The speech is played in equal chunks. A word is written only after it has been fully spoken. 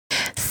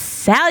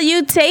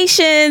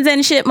Salutations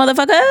and shit,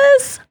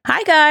 motherfuckers.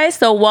 Hi, guys.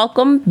 So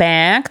welcome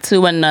back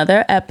to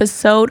another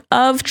episode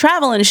of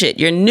Travel and Shit,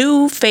 your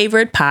new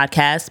favorite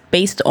podcast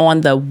based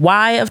on the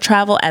why of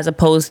travel as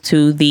opposed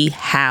to the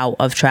how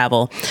of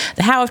travel.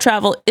 The how of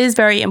travel is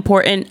very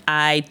important.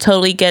 I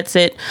totally gets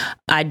it.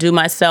 I do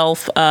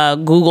myself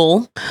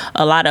Google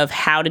a lot of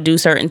how to do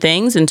certain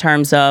things in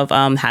terms of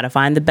how to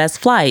find the best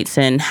flights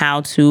and how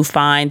to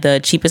find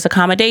the cheapest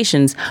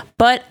accommodations.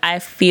 But I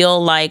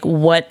feel like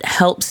what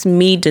helps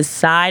me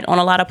decide on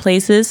a lot of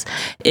places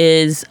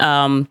is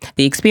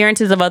the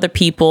experiences of other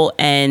people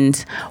and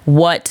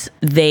what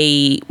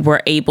they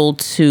were able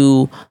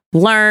to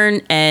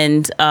learn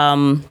and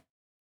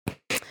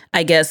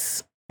I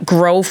guess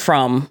grow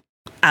from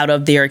out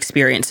of their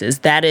experiences.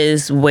 That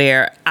is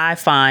where I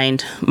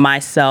find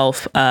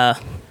myself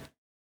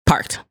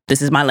parked.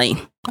 This is my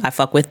lane. I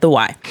fuck with the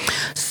why.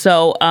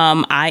 So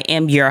I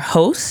am your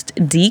host,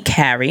 D.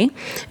 Carey,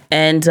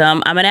 and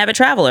I'm an avid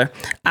traveler.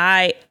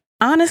 I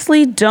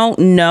honestly don't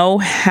know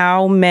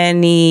how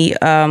many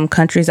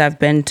countries I've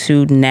been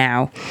to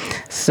now.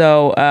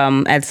 So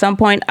at some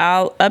point,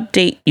 I'll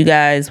update you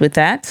guys with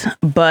that.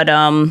 But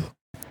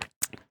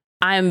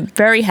I'm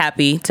very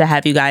happy to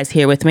have you guys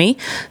here with me.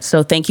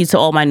 So thank you to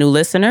all my new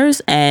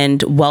listeners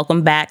and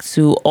welcome back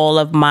to all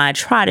of my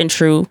tried and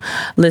true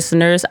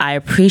listeners. I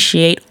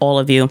appreciate all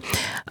of you.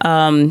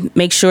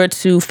 Make sure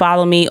to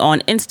follow me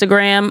on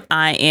Instagram.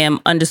 I am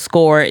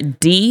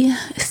 _D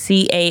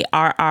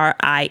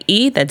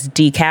CARRIE. That's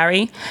D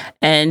Carey.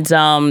 And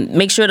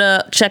make sure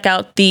to check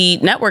out the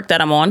network that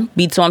I'm on,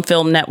 Beats on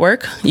Film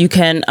Network. You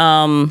can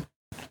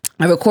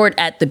I record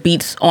at the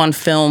Beats on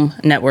Film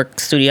Network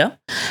studio,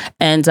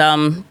 and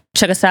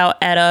check us out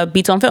at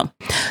Beats on Film.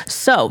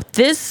 So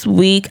this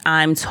week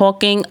I'm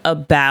talking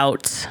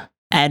about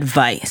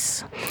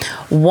advice.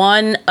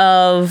 One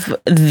of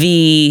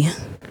the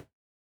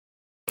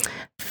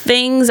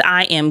things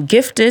I am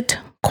gifted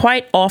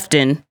quite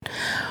often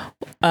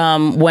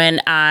when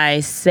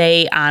I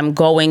say I'm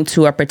going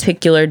to a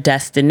particular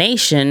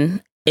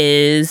destination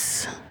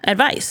is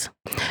advice.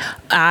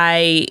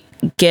 I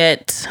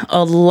get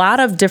a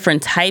lot of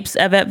different types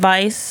of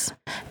advice,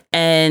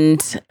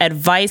 and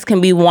advice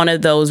can be one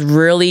of those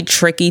really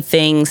tricky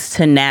things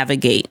to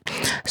navigate.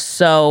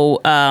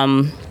 So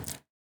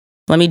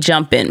let me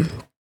jump in.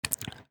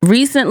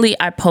 Recently,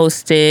 I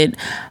posted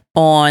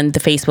on the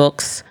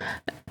Facebooks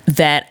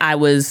that I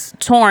was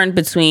torn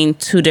between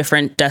two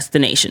different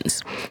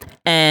destinations,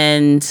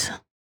 and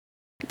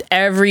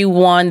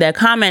everyone that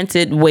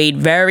commented weighed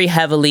very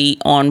heavily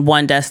on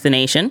one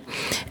destination.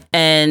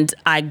 And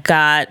I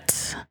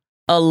got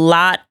a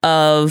lot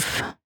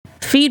of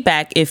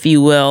feedback, if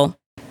you will,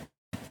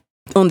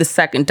 on the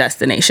second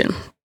destination.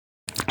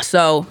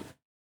 So,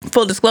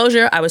 full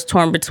disclosure, I was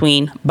torn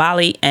between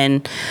Bali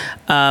and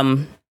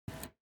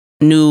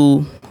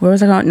New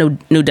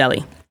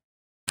Delhi.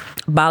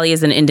 Bali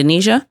is in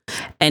Indonesia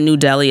and New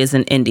Delhi is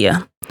in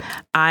India.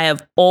 I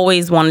have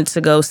always wanted to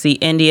go see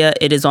India.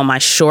 It is on my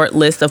short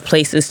list of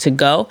places to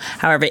go.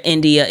 However,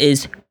 India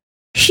is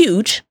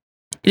huge.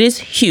 It is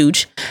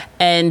huge.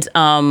 And,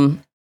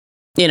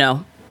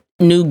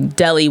 New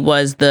Delhi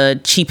was the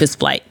cheapest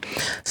flight.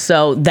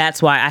 So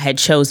that's why I had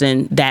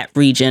chosen that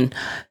region.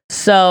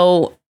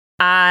 So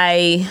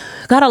I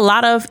got a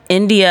lot of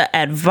India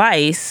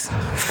advice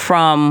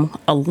from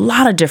a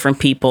lot of different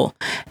people.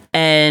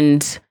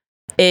 And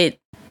it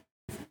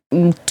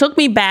took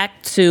me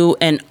back to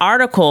an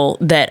article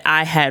that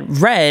I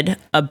had read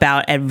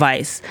about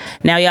advice.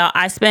 Now, y'all,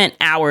 I spent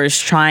hours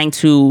trying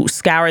to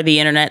scour the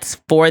internet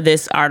for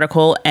this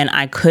article and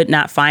I could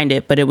not find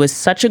it, but it was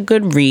such a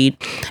good read.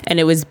 And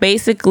it was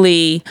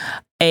basically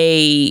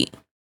I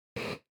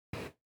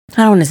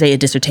don't want to say a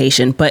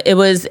dissertation, but it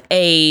was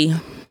a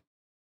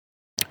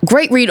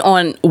great read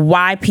on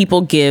why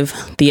people give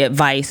the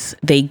advice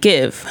they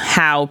give,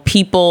 how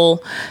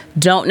people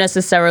don't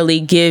necessarily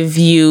give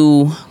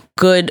you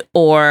good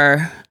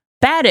or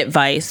bad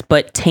advice,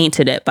 but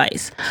tainted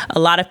advice. A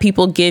lot of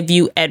people give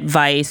you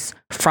advice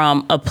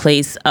from a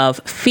place of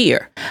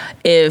fear.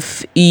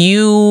 If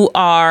you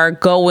are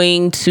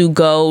going to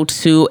go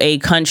to a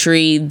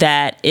country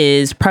that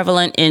is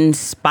prevalent in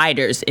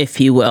spiders,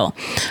 if you will,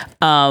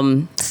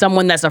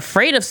 someone that's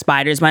afraid of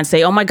spiders might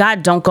say, oh my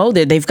God, don't go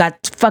there. They've got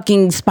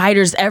fucking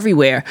spiders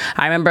everywhere.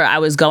 I remember I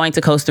was going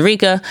to Costa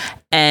Rica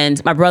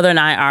and my brother and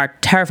I are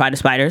terrified of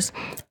spiders.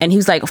 And he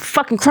was like,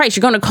 fucking Christ,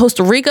 you're going to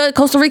Costa Rica?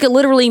 Costa Rica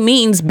literally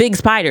means big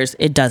spiders.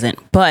 It doesn't,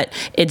 but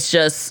it's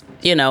just,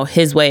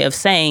 his way of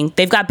saying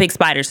they've got big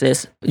spiders,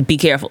 sis. Be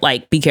careful,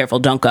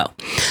 don't go.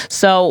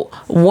 So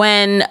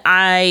when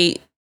I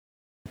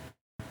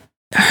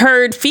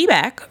heard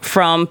feedback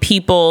from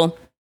people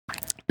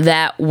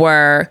that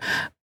were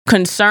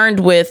concerned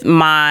with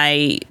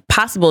my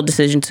possible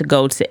decision to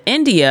go to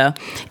India,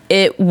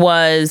 it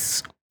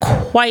was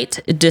quite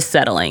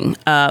dissettling.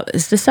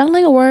 Is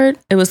dissettling a word?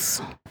 It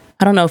was,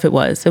 I don't know if it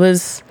was. It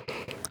was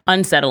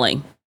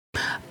unsettling.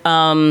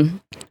 All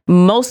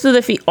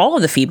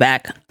of the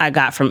feedback I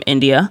got from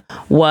India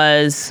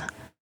was,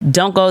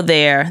 don't go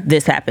there,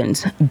 this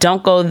happens.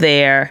 Don't go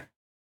there,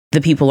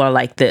 the people are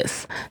like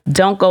this.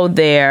 Don't go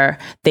there.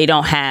 They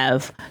don't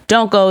have.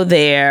 Don't go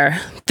there.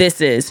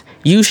 This is.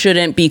 You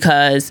shouldn't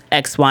because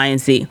X, Y, and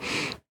Z.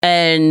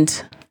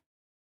 And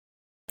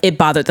it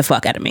bothered the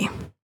fuck out of me.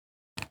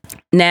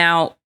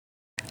 Now,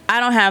 I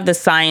don't have the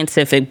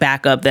scientific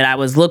backup that I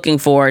was looking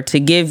for to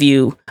give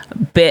you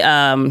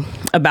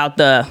about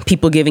the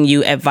people giving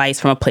you advice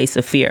from a place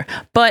of fear.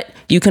 But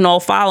you can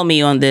all follow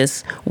me on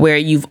this, where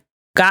you've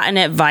gotten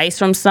advice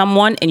from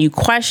someone and you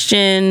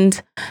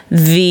questioned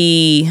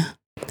the,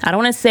 I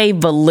don't want to say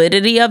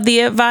validity of the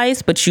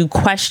advice, but you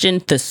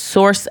questioned the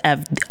source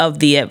of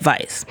the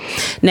advice.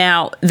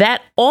 Now,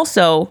 that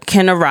also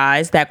can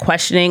arise, that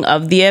questioning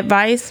of the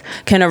advice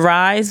can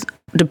arise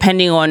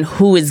depending on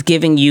who is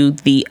giving you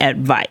the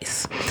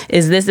advice.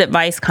 Is this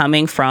advice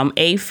coming from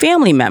a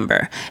family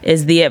member?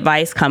 Is the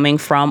advice coming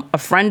from a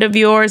friend of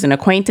yours, an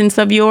acquaintance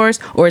of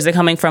yours? Or is it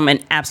coming from an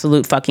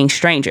absolute fucking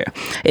stranger?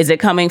 Is it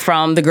coming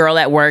from the girl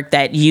at work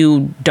that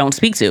you don't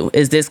speak to?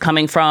 Is this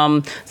coming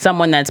from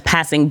someone that's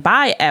passing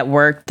by at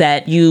work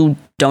that you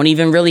don't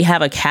even really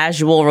have a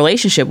casual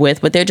relationship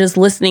with, but they're just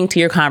listening to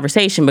your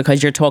conversation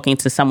because you're talking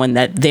to someone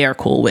that they're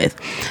cool with?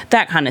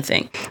 That kind of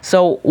thing.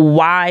 So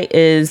why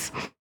is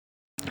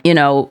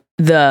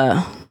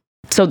the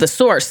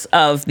source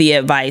of the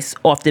advice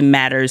often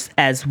matters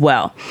as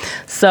well.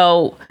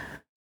 So,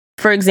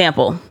 for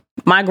example,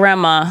 my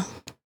grandma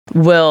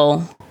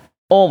will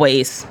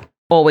always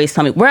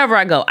tell me wherever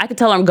I go. I could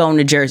tell her I'm going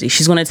to Jersey.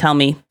 She's going to tell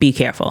me, be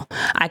careful.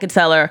 I could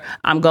tell her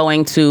I'm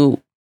going to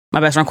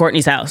my best friend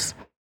Courtney's house.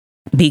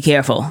 Be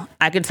careful.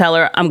 I could tell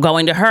her I'm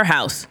going to her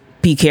house.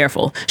 Be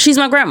careful. She's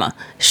my grandma.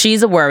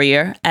 She's a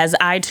worrier, as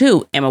I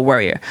too am a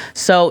worrier.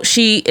 So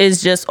she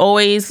is just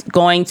always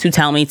going to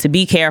tell me to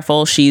be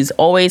careful. She's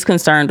always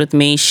concerned with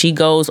me. She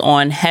goes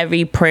on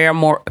heavy prayer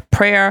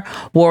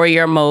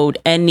warrior mode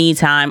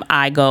anytime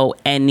I go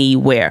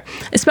anywhere,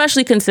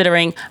 especially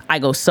considering I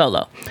go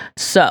solo.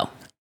 So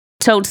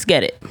totes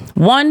get it.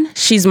 One,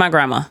 she's my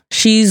grandma.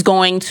 She's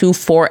going to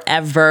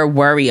forever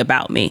worry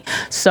about me.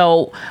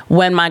 So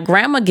when my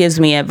grandma gives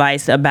me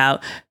advice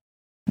about,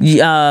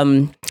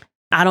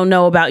 I don't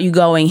know about you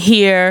going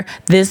here,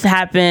 this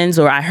happens,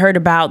 or I heard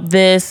about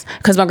this.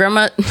 Because my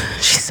grandma,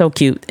 she's so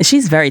cute.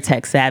 She's very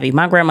tech savvy.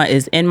 My grandma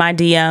is in my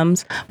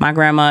DMs. My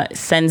grandma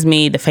sends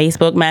me the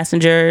Facebook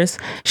messengers.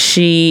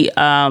 She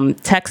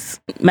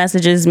text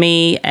messages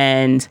me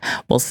and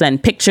will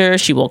send pictures.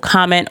 She will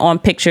comment on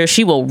pictures.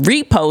 She will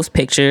repost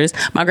pictures.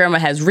 My grandma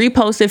has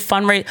reposted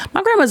fundraise.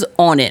 My grandma's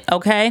on it,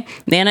 okay?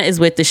 Nana is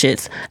with the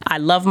shits. I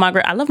love my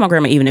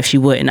grandma even if she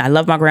wouldn't. I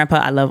love my grandpa.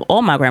 I love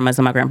all my grandmas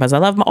and my grandpas. I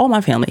love all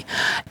my family.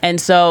 And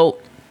so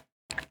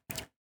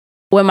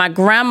when my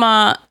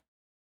grandma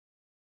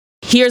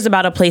hears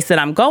about a place that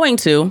I'm going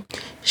to,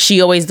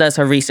 she always does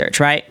her research,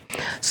 right?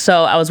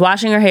 So I was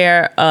washing her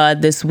hair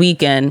this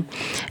weekend,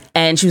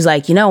 and she was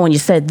like, when you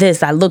said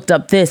this, I looked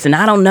up this, and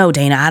I don't know,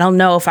 Dana, I don't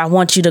know if I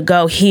want you to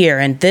go here.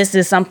 And this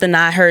is something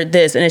I heard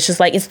this. And it's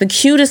just like, it's the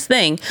cutest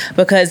thing,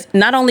 because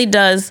not only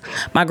does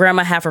my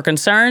grandma have her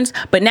concerns,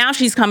 but now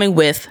she's coming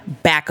with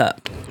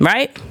backup,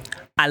 right?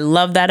 I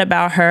love that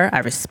about her. I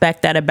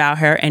respect that about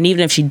her. And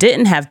even if she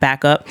didn't have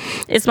backup,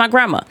 it's my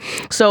grandma.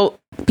 So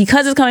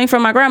because it's coming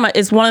from my grandma,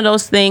 it's one of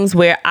those things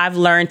where I've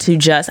learned to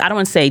just, I don't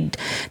want to say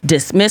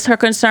dismiss her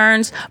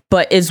concerns,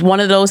 but it's one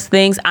of those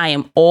things I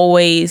am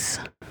always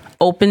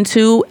open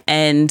to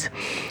and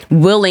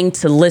willing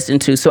to listen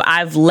to. So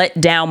I've let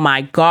down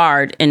my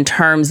guard in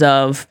terms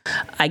of,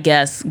 I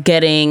guess,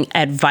 getting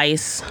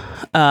advice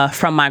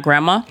from my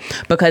grandma,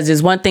 because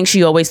there's one thing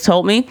she always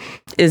told me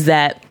is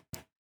that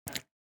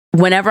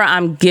whenever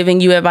I'm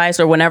giving you advice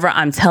or whenever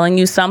I'm telling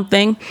you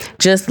something,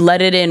 just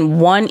let it in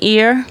one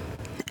ear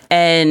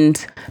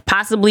and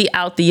possibly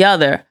out the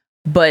other.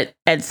 But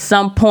at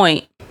some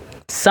point,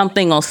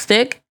 something will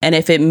stick. And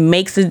if it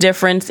makes a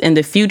difference in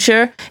the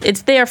future,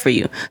 it's there for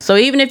you. So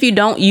even if you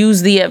don't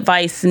use the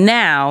advice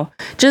now,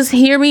 just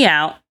hear me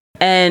out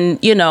and,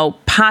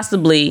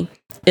 possibly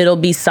it'll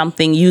be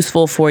something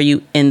useful for you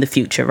in the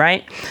future,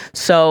 right?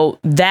 So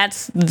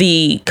that's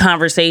the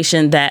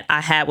conversation that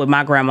I had with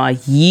my grandma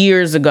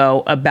years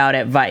ago about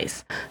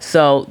advice.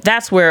 So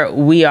that's where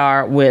we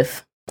are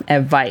with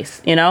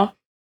advice,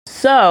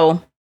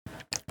 So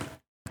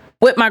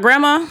with my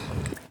grandma,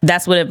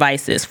 that's what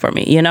advice is for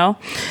me,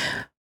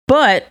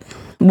 But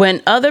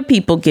when other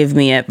people give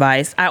me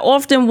advice, I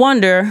often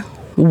wonder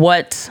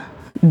what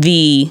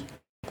the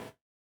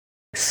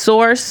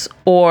source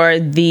or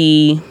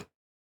the,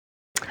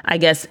 I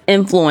guess,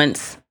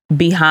 influence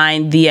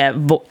behind the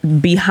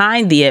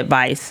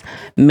advice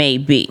may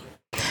be.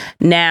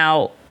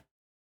 Now,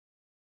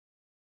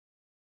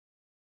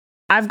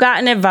 I've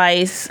gotten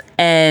advice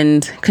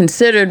and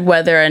considered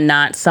whether or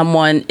not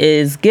someone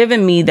is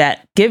giving me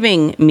that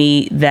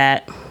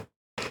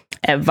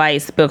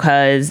advice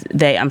because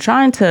I'm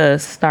trying to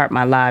start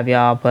my live,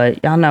 y'all,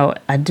 but y'all know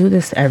I do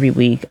this every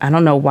week. I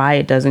don't know why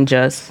it doesn't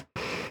just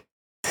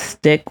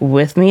stick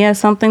with me as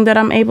something that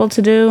I'm able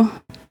to do.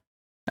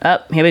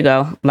 Here we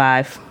go.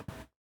 Live.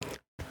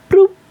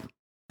 Bloop.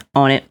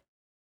 On it.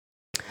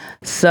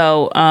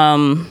 So,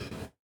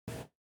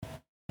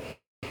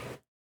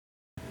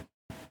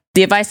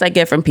 the advice I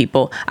get from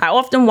people, I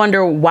often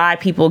wonder why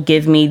people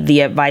give me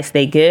the advice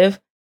they give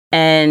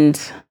and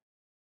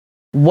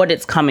what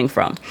it's coming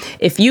from.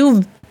 If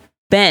you've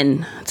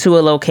been to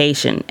a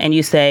location and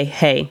you say,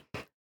 hey,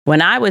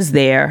 when I was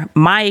there,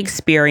 my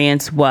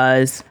experience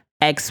was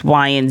X,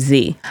 Y, and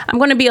Z, I'm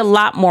going to be a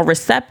lot more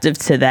receptive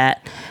to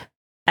that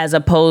as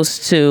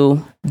opposed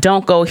to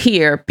don't go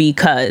here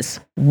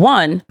because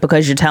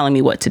you're telling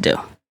me what to do.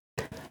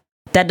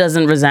 That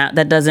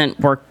doesn't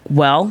work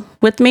well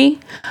with me.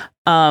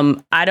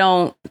 I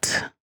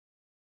don't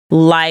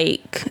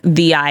like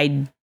the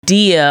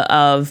idea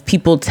of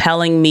people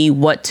telling me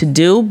what to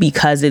do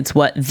because it's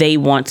what they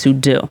want to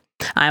do.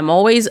 I'm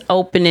always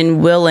open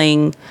and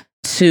willing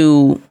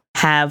to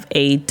have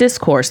a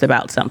discourse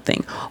about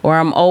something, or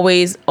I'm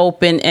always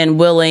open and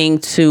willing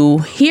to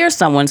hear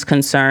someone's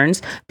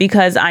concerns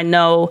because I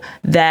know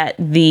that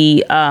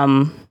the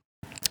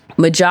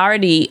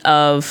majority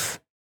of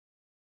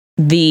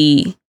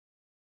the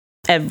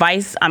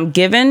advice I'm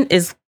given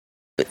is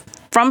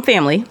from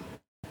family,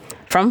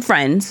 from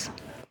friends,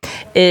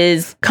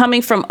 is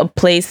coming from a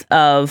place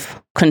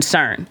of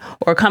concern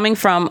or coming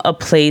from a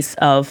place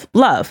of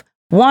love.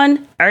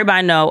 One,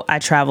 everybody know I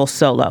travel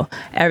solo.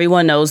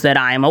 Everyone knows that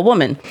I am a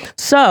woman.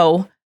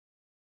 So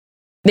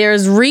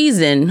there's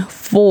reason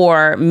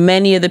for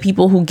many of the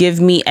people who give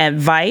me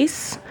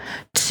advice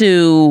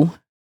to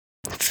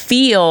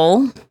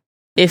feel,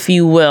 if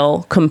you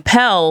will,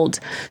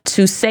 compelled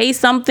to say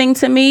something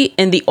to me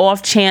in the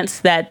off chance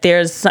that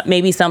there's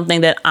maybe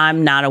something that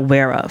I'm not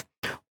aware of.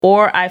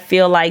 Or I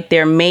feel like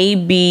there may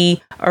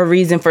be a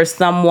reason for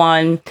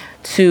someone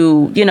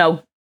to,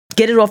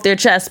 get it off their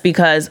chest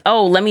because,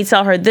 let me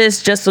tell her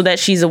this just so that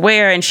she's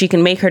aware and she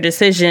can make her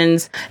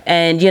decisions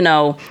and,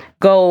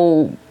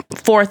 go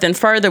forth and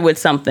further with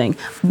something.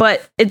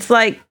 But it's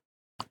like,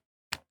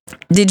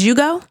 did you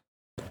go?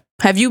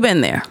 Have you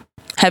been there?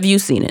 Have you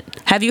seen it?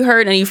 Have you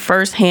heard any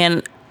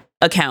firsthand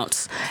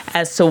accounts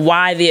as to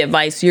why the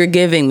advice you're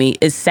giving me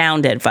is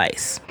sound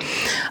advice?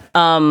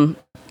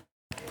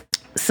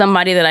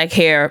 Somebody that I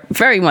care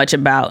very much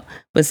about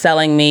was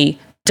telling me,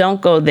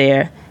 don't go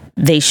there.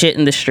 They shit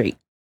in the street.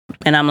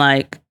 And I'm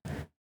like,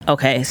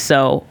 okay,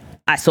 so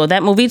I saw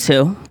that movie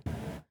too.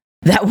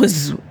 That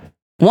was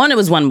one, it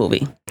was one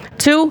movie.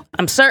 Two,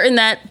 I'm certain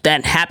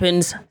that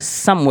happens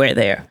somewhere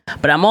there.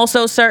 But I'm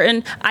also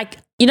certain,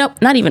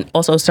 not even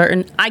also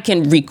certain, I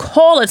can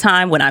recall a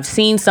time when I've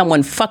seen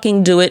someone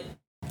fucking do it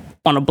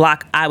on a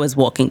block I was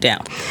walking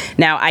down.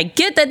 Now, I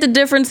get that the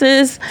difference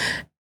is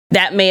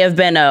that may have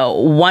been a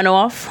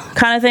one-off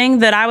kind of thing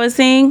that I was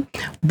seeing.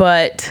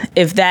 But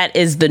if that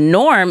is the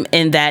norm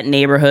in that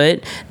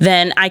neighborhood,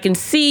 then I can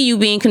see you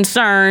being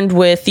concerned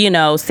with,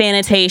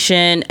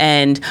 sanitation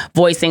and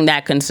voicing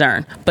that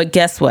concern. But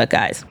guess what,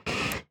 guys?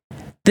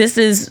 This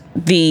is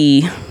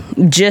the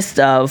gist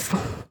of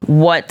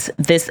what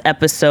this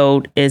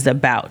episode is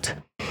about.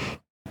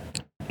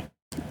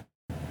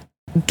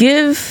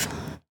 Give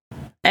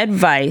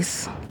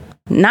advice.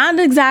 Not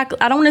exactly,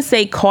 I don't want to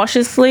say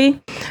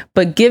cautiously,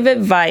 but give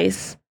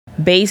advice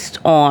based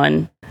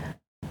on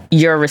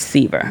your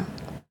receiver.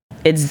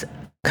 It's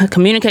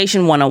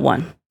communication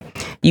 101.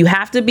 You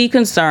have to be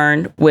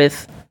concerned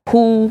with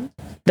who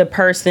the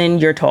person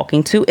you're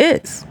talking to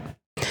is.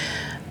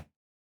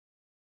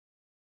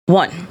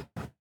 One,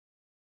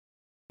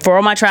 for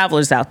all my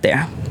travelers out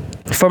there,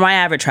 for my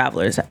avid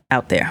travelers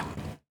out there,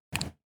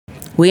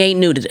 we ain't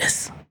new to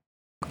this.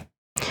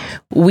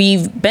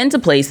 We've been to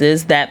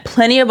places that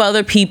plenty of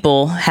other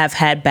people have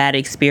had bad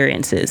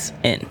experiences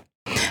in.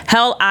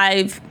 Hell,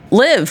 I've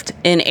lived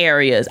in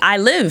areas. I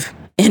live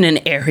in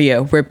an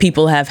area where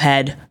people have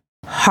had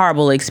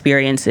horrible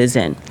experiences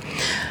in.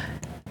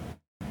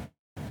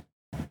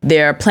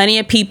 There are plenty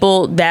of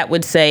people that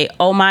would say,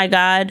 oh my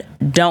God,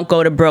 don't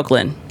go to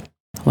Brooklyn.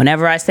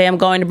 Whenever I say I'm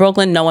going to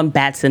Brooklyn, no one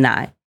bats an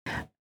eye.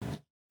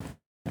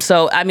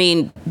 So,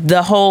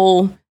 the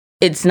whole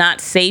it's not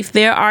safe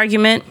there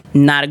argument,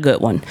 not a good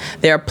one.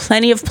 There are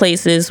plenty of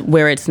places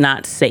where it's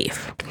not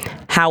safe.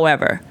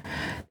 However,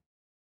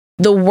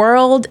 the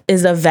world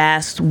is a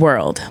vast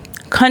world.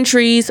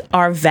 Countries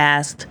are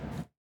vast,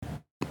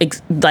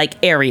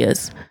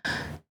 areas.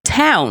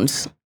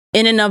 Towns,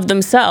 in and of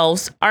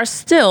themselves, are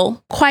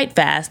still quite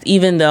vast,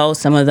 even though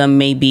some of them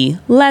may be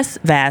less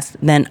vast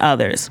than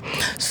others.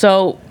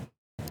 So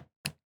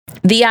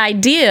the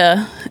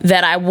idea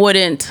that I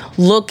wouldn't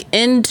look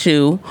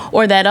into,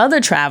 or that other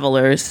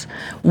travelers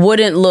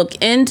wouldn't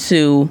look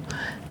into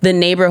the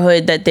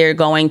neighborhood that they're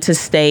going to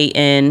stay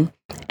in,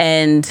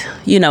 and,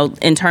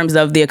 in terms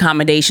of the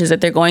accommodations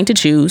that they're going to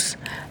choose,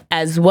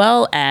 as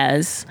well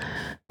as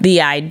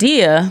the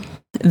idea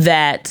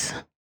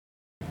that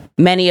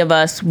many of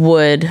us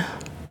would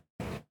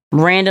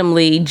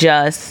randomly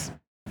just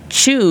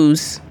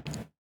choose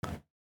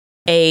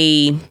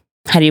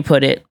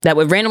that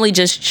would randomly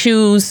just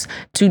choose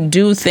to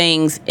do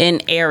things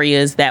in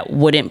areas that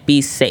wouldn't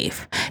be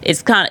safe.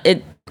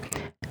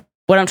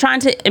 What I'm trying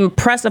to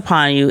impress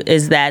upon you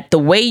is that the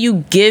way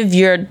you give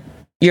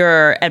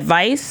your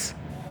advice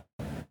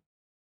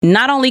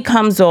not only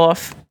comes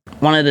off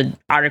one of the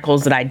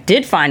articles that I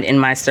did find in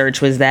my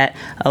search was that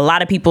a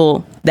lot of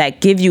people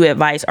that give you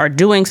advice are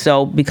doing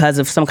so because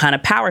of some kind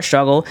of power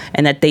struggle,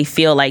 and that they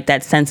feel like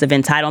that sense of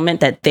entitlement,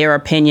 that their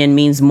opinion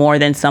means more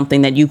than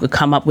something that you could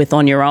come up with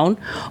on your own,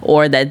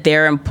 or that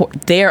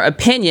their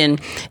opinion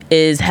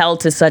is held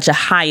to such a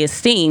high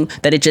esteem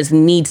that it just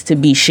needs to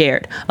be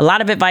shared. A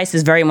lot of advice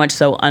is very much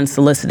so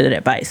unsolicited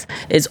advice.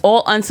 Is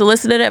all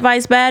unsolicited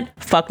advice bad?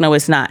 Fuck no,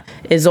 it's not.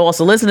 Is all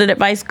solicited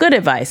advice good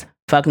advice?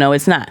 Fuck no,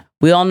 it's not.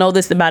 We all know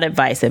this about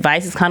advice.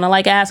 Advice is kind of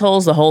like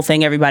assholes. The whole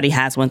thing, everybody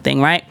has one thing,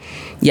 right?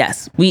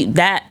 Yes,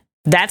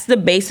 that's the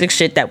basic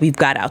shit that we've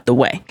got out the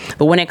way.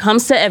 But when it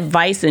comes to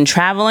advice and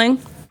traveling,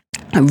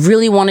 I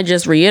really want to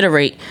just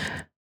reiterate,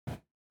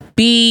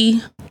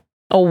 be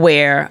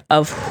aware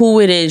of who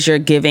it is you're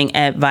giving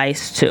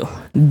advice to.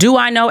 Do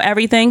I know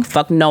everything?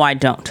 Fuck no, I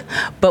don't.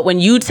 But when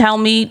you tell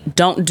me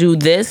don't do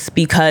this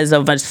because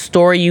of a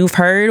story you've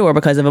heard, or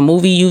because of a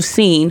movie you've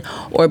seen,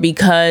 or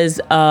because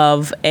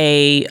of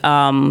an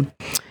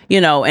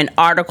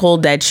article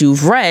that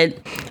you've read,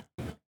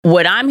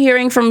 what I'm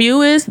hearing from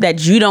you is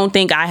that you don't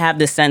think I have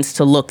the sense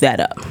to look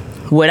that up.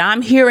 What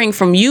I'm hearing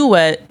from you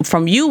is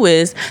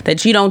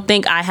that you don't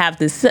think I have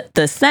the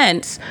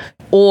sense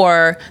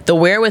or the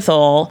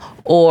wherewithal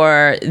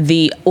or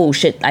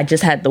I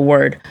just had the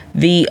word.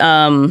 The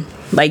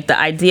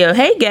idea of,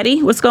 hey,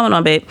 Getty, what's going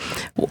on, babe?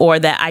 Or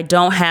that I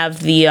don't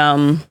have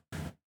the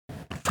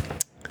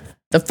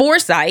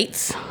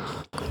foresight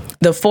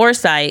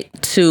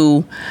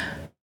to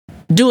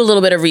do a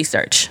little bit of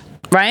research,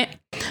 right?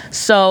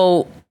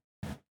 So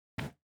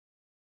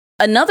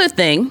another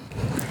thing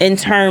in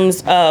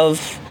terms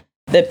of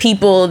the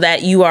people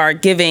that you are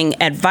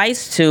giving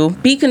advice to,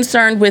 be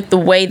concerned with the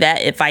way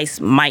that advice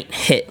might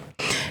hit.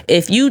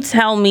 If you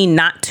tell me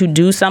not to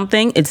do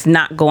something, it's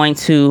not going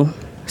to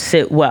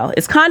sit well.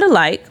 It's kind of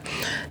like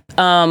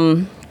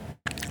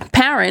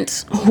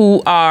parents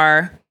who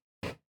are,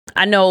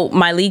 I know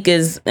Myleik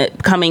is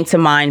coming to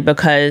mind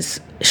because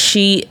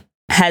she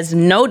has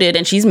noted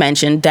and she's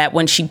mentioned that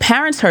when she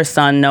parents her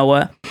son,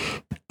 Noah,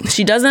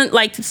 she doesn't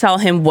like to tell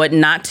him what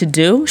not to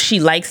do. She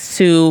likes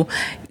to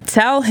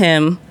tell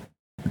him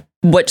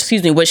what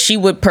she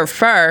would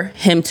prefer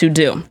him to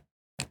do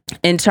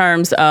in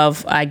terms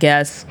of, I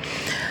guess,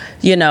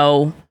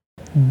 don't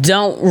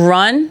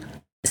run,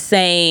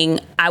 saying,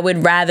 I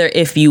would rather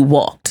if you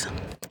walked,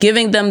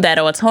 giving them that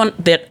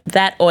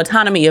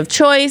autonomy of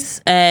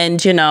choice, and,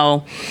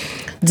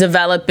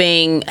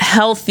 developing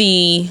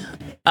healthy,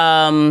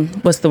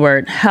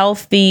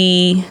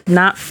 healthy,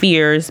 not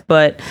fears,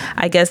 but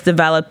I guess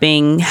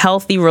developing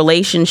healthy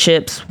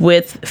relationships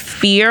with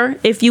fear,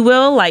 if you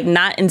will, like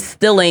not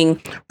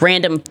instilling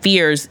random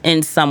fears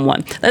in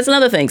someone. That's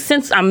another thing.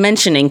 Since I'm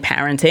mentioning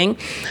parenting,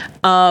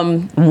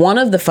 one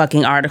of the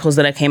fucking articles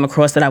that I came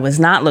across that I was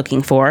not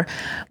looking for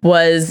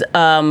was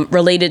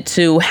related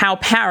to how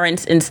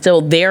parents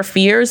instill their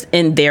fears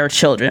in their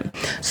children.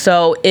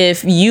 So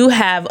if you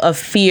have a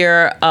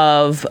fear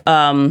of,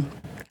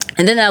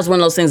 and then that was one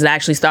of those things that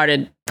actually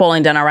started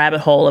falling down a rabbit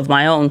hole of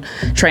my own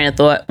train of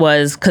thought,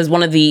 was because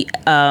one of the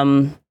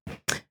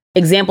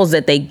examples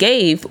that they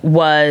gave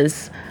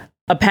was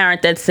a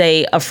parent that's,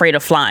 say, afraid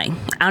of flying.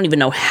 I don't even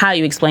know how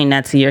you explain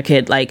that to your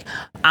kid. Like,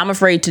 I'm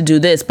afraid to do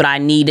this, but I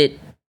need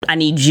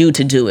you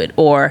to do it.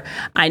 Or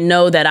I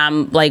know that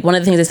I'm, like, one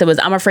of the things they said was,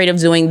 I'm afraid of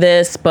doing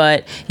this,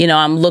 but,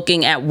 I'm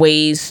looking at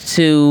ways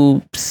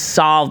to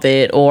solve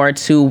it or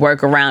to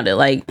work around it.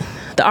 Like,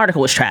 the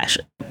article was trash,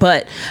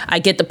 but I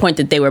get the point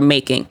that they were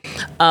making.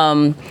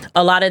 A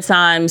lot of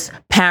times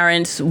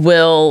parents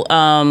will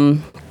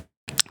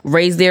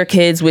raise their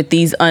kids with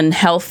these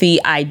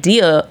unhealthy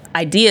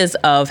ideas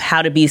of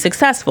how to be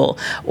successful,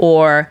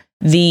 or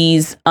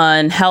these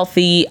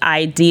unhealthy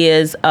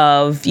ideas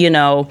of,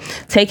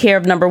 take care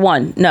of number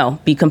one. No,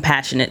 be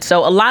compassionate.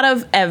 So a lot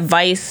of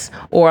advice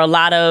or a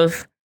lot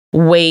of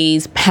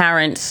ways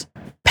parents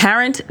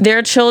parent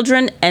their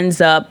children ends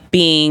up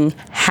being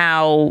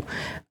how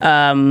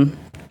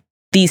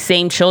these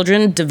same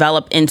children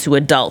develop into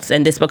adults.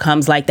 And this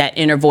becomes like that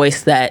inner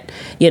voice that,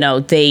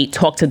 they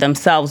talk to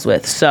themselves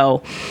with.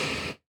 So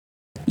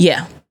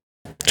yeah,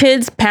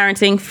 kids,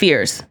 parenting,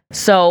 fears.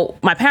 So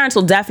my parents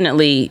will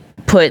definitely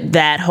put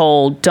that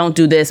whole don't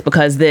do this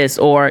because this,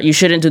 or you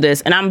shouldn't do this.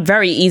 And I'm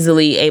very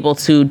easily able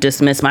to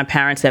dismiss my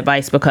parents'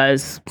 advice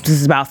because this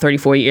is about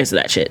 34 years of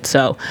that shit.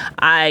 So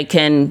I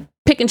can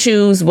pick and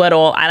choose what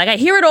all, I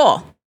hear it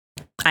all.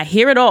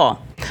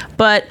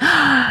 But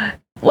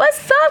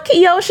what's up,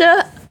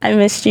 Kiyosha? I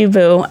missed you,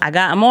 boo.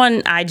 I'm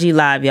on IG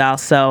Live, y'all.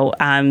 So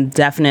I'm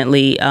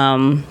definitely,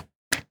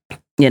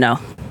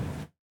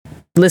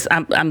 listen,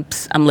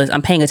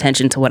 I'm paying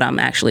attention to what I'm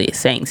actually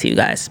saying to you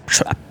guys.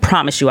 I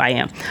promise you I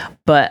am.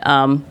 But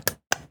I'm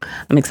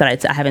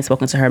excited. I haven't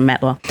spoken to her,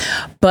 Matt Law.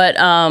 But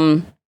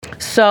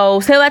so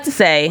say that to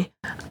say,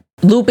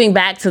 looping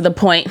back to the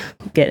point,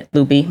 get it,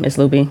 loopy, Miss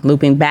Loopy,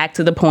 looping back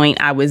to the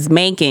point I was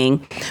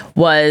making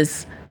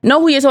was, know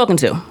who you're talking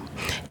to.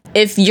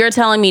 If you're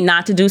telling me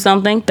not to do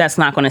something, that's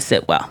not going to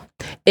sit well.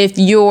 If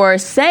you're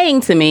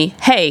saying to me,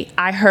 hey,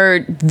 I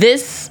heard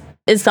this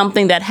is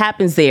something that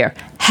happens there.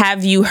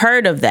 Have you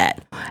heard of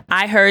that?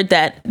 I heard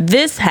that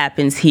this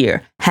happens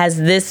here. Has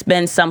this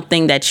been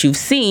something that you've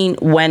seen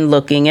when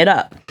looking it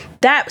up?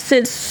 That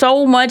sits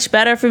so much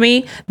better for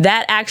me.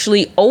 That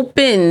actually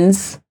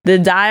opens the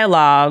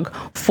dialogue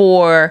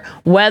for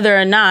whether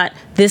or not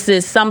this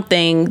is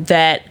something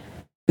that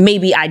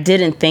maybe I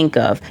didn't think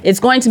of. It's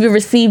going to be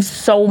received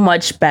so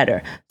much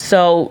better.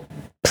 So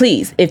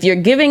please, if you're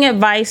giving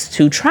advice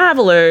to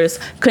travelers,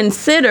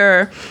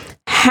 consider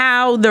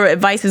how the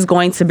advice is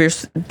going to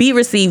be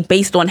received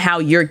based on how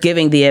you're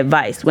giving the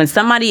advice. When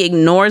somebody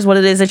ignores what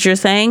it is that you're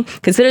saying,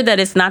 consider that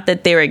it's not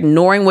that they're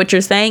ignoring what you're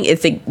saying,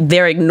 it's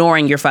they're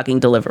ignoring your fucking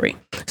delivery.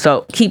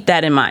 So keep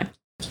that in mind.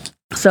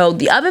 So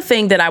the other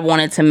thing that I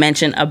wanted to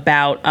mention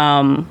about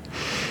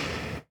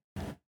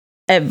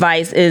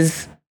advice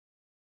is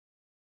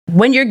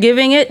when you're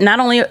giving it,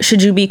 not only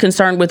should you be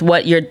concerned with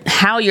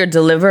how you're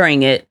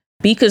delivering it,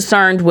 be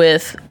concerned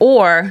with,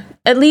 or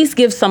at least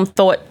give some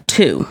thought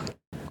to,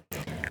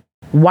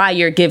 why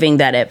you're giving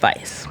that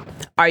advice.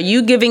 Are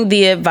you giving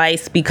the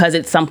advice because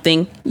it's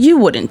something you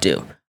wouldn't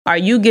do? Are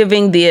you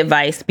giving the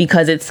advice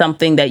because it's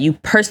something that you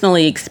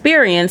personally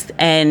experienced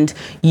and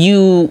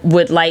you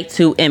would like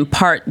to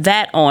impart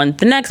that on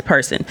the next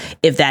person?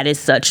 If that is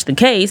such the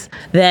case,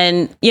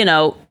 then,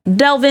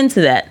 delve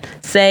into that.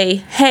 Say,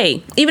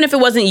 hey, even if it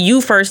wasn't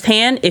you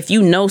firsthand, if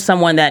you know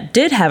someone that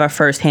did have a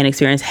firsthand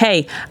experience,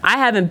 hey, I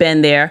haven't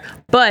been there,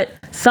 but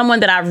someone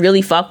that I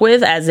really fuck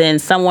with, as in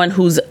someone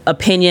whose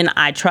opinion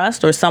I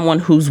trust or someone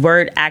whose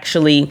word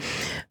actually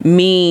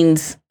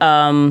means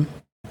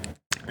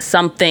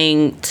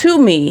something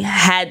to me,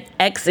 had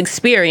X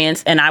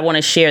experience, and I want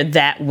to share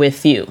that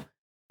with you.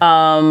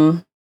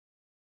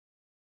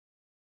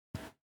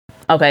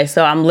 Okay,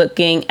 so I'm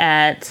looking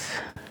at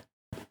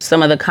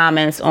some of the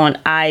comments on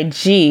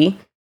IG,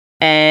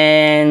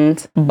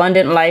 and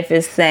Abundant Life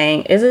is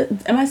saying,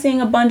 am I seeing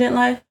Abundant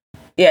Life?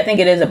 Yeah, I think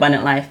it is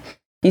Abundant Life.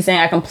 He's saying,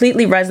 I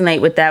completely resonate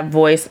with that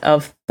voice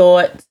of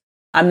thought.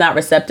 I'm not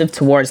receptive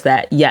towards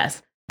that.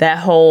 Yes, that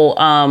whole,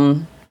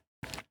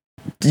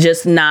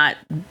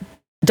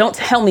 don't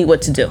tell me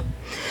what to do.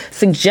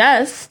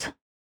 Suggest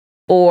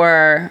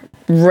or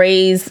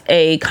raise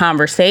a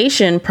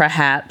conversation,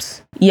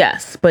 perhaps.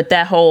 Yes, but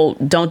that whole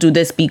don't do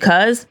this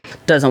because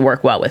doesn't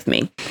work well with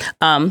me.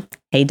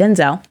 Hey,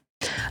 Denzel.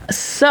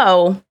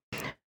 So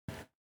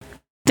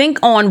think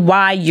on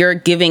why you're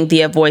giving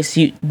the advice,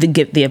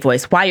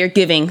 why you're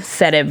giving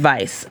said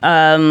advice.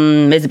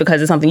 Is it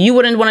because it's something you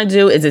wouldn't want to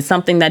do? Is it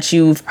something that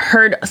you've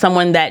heard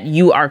someone that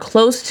you are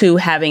close to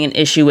having an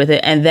issue with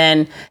it, and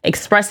then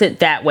express it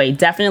that way?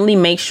 Definitely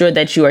make sure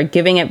that you are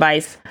giving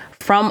advice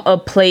from a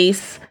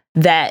place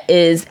that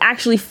is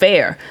actually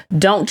fair.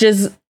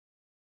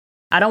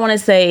 I don't want to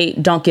say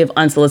don't give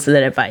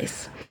unsolicited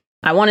advice.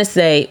 I want to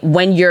say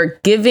when you're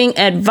giving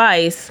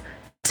advice,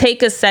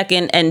 take a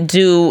second and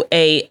do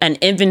an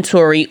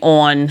inventory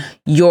on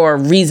your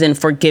reason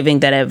for giving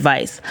that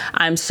advice.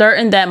 I'm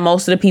certain that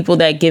most of the people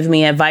that give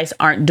me advice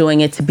aren't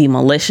doing it to be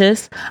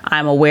malicious.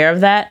 I'm aware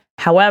of that.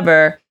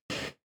 However,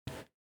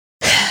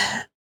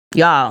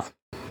 y'all,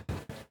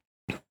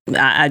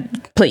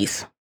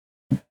 please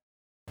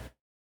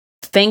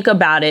think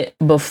about it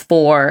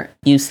before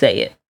you say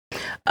it.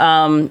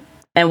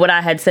 And what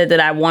I had said that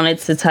I wanted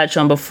to touch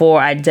on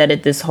before I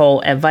deaded this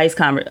whole advice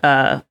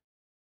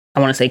I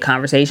want to say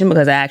conversation,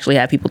 because I actually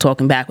have people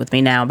talking back with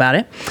me now about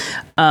it,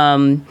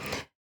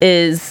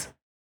 is,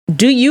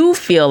 do you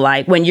feel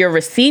like when you're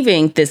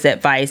receiving this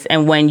advice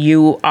and when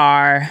you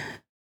are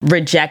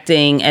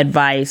rejecting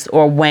advice,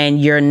 or when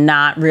you're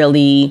not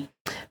really,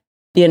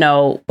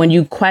 when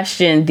you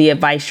question the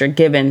advice you're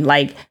given,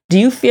 like, do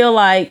you feel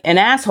like an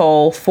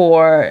asshole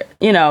for,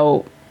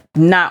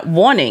 not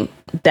wanting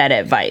that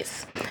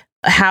advice?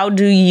 How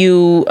do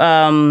you,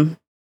 how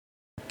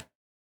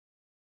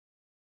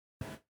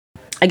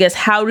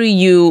do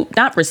you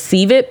not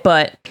receive it,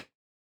 but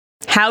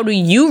how do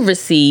you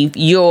receive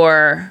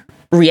your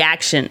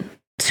reaction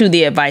to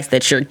the advice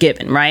that you're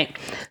given, right?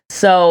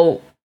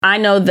 So I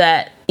know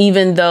that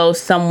even though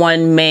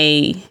someone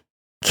may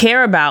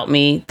care about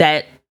me,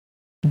 that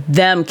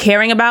them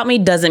caring about me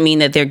doesn't mean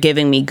that they're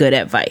giving me good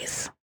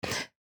advice.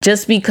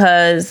 Just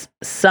because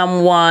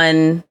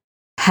someone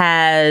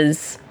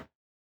has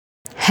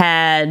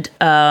had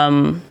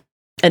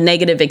a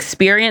negative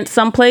experience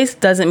someplace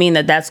doesn't mean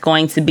that that's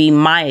going to be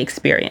my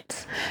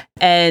experience.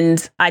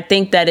 And I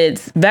think that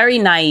it's very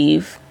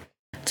naive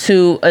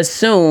to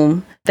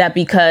assume that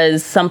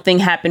because something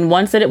happened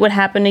once that it would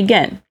happen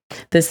again.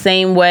 The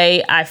same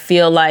way I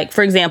feel like,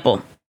 for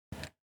example,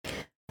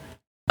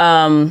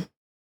 my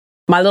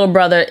little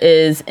brother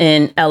is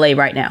in LA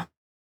right now.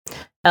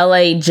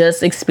 LA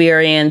just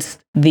experienced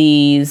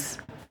these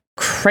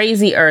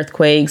crazy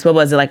earthquakes. What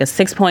was it, like a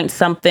 6 point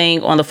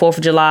something on the 4th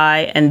of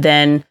July, and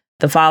then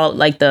the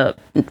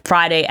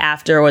Friday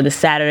after, or the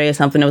Saturday or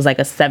something, it was like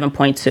a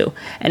 7.2.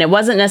 And it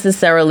wasn't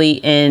necessarily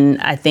in,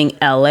 I think,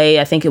 LA.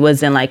 I think it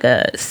was in like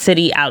a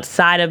city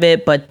outside of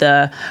it, but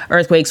the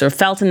earthquakes were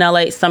felt in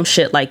LA, some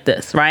shit like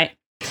this, right?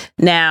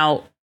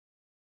 Now,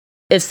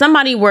 if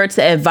somebody were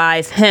to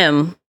advise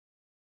him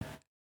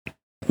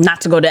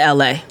not to go to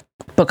LA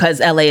because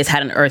LA has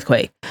had an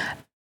earthquake.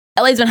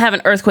 LA's been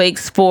having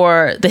earthquakes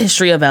for the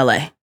history of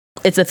LA.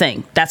 It's a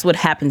thing. That's what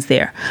happens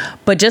there.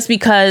 But just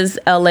because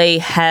LA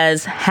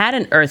has had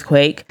an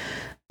earthquake,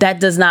 that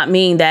does not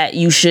mean that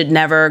you should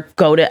never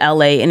go to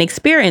LA and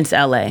experience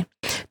LA.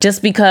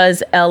 Just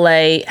because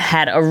LA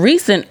had a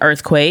recent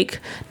earthquake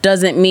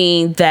doesn't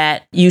mean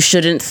that you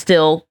shouldn't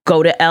still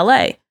go to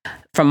LA.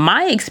 From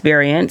my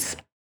experience,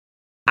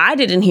 I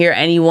didn't hear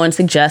anyone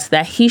suggest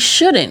that he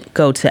shouldn't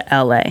go to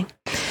LA.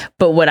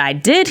 But what I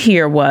did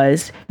hear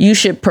was you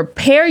should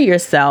prepare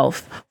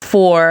yourself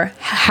for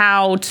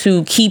how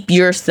to keep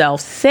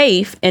yourself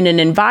safe in an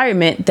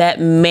environment that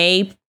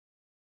may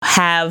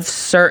have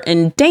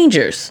certain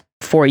dangers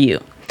for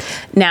you.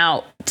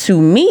 Now, to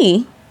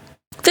me,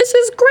 this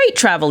is great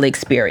travel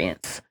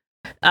experience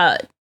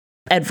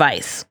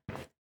advice.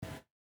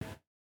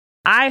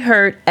 I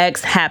heard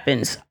X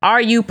happens.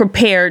 Are you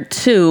prepared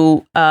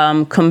to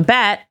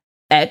combat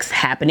X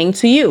happening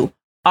to you?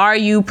 Are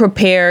you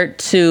prepared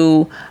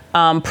to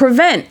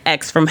prevent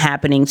X from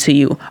happening to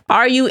you?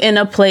 Are you in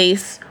a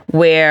place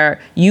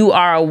where you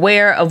are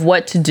aware of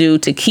what to do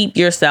to keep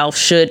yourself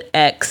should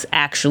X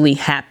actually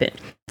happen?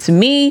 To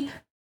me,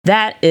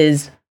 that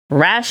is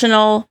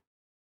rational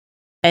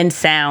and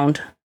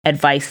sound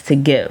advice to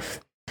give.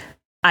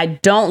 I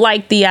don't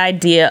like the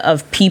idea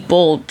of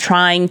people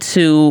trying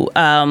to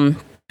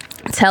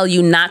tell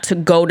you not to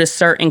go to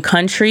certain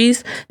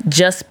countries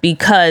just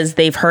because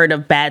they've heard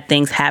of bad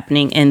things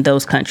happening in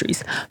those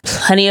countries.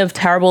 Plenty of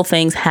terrible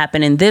things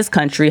happen in this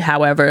country.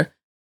 However,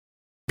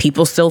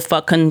 people still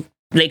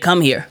they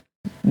come here.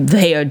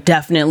 They are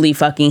definitely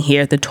fucking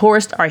here. The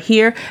tourists are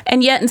here,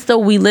 and yet and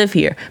still we live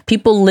here.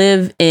 People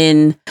live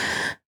in,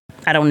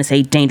 I don't want to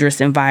say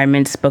dangerous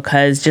environments,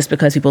 because just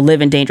because people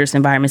live in dangerous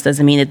environments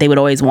doesn't mean that they would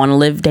always want to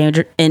live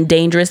in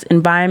dangerous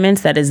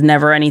environments. That is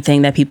never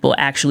anything that people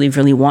actually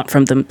really want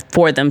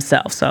for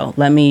themselves. So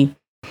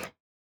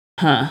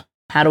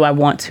how do I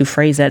want to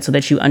phrase that so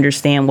that you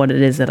understand what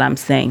it is that I'm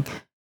saying?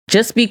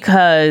 Just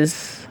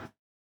because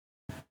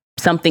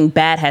something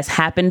bad has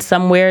happened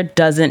somewhere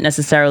doesn't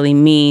necessarily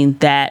mean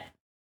that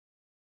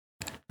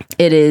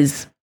it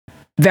is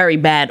very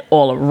bad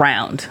all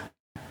around.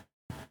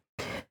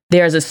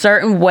 There's a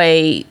certain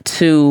way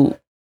to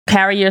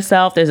carry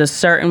yourself. There's a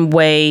certain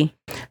way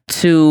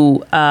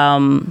to,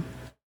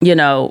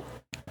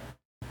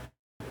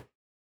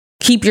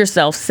 keep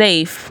yourself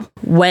safe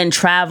when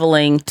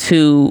traveling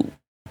to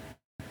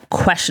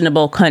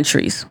questionable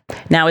countries.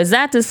 Now, is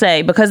that to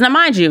say, because now,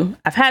 mind you,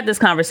 I've had this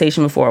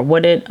conversation before.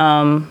 What did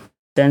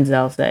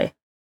Denzel say?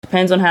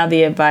 Depends on how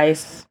the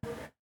advice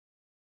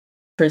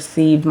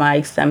perceived, my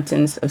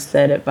acceptance of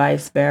said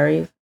advice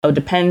varies.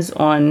 Depends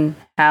on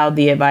how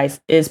the advice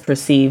is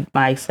perceived,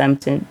 my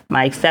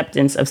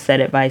acceptance of said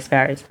advice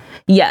varies.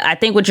 Yeah, I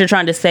think what you're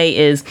trying to say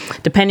is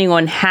depending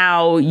on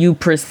how you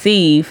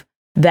perceive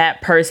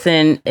that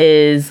person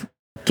is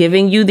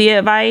giving you the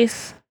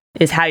advice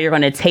is how you're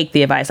going to take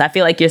the advice. I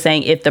feel like you're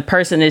saying if the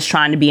person is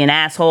trying to be an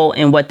asshole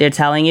in what they're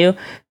telling you,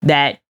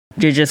 that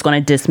you're just going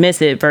to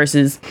dismiss it,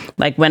 versus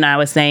like when I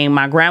was saying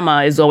my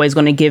grandma is always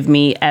going to give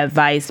me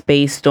advice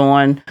based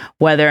on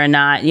whether or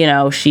not,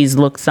 she's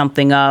looked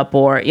something up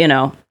or,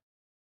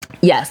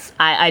 yes,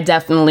 I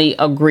definitely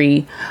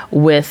agree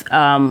with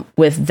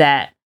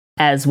that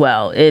as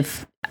well.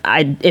 If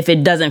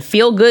it doesn't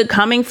feel good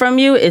coming from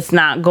you, it's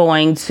not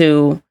going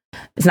to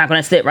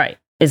sit right.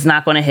 It's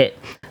not going to hit.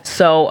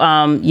 So,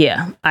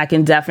 I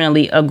can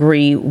definitely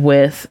agree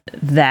with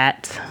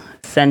that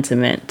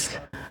sentiment.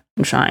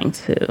 I'm trying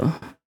to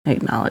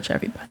acknowledge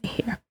everybody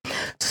here.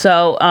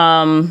 So,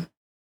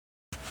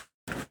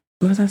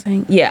 what was I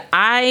saying? Yeah,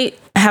 I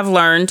have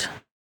learned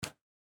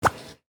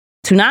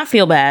to not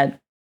feel bad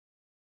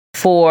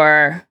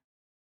for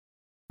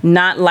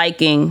not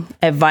liking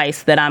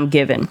advice that I'm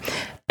given.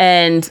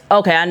 And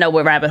okay, I know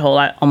what rabbit hole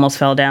I almost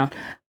fell down.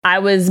 I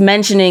was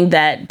mentioning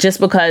that just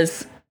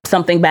because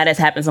something bad has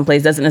happened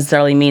someplace doesn't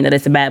necessarily mean that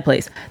it's a bad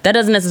place. That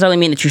doesn't necessarily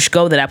mean that you should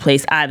go to that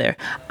place either.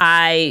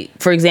 I,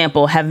 for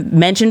example, have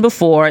mentioned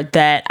before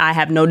that I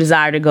have no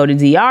desire to go to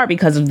DR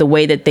because of the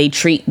way that they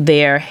treat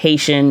their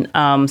Haitian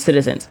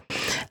citizens.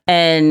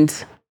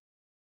 And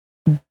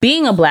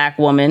being a Black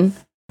woman,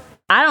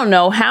 I don't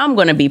know how I'm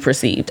going to be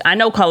perceived. I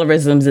know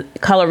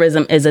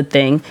colorism is a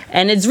thing,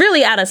 and it's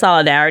really out of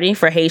solidarity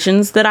for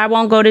Haitians that I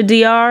won't go to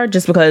DR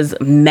just because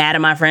mad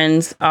of my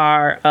friends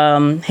are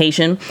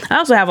Haitian. I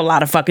also have a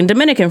lot of fucking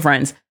Dominican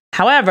friends.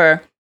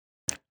 However,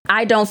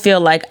 I don't feel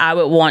like I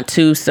would want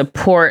to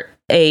support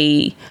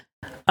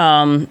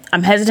I'm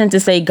hesitant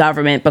to say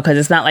government because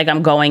it's not like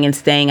I'm going and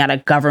staying at a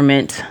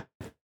government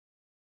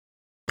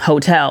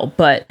hotel,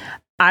 but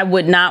I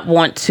would not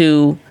want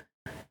to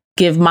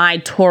give my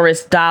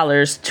tourist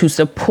dollars to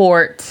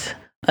support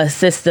a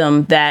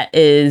system that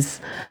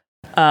is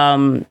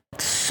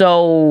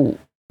so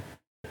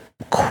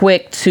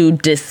quick to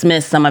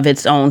dismiss some of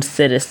its own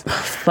citizens.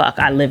 Fuck,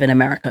 I live in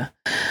America.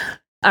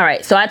 All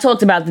right, so I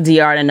talked about the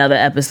DR in another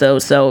episode,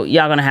 so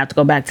y'all gonna have to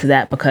go back to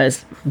that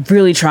because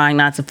really trying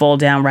not to fall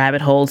down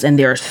rabbit holes, and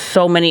there are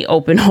so many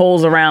open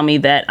holes around me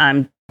that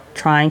I'm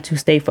trying to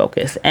stay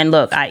focused. And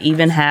look, I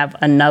even have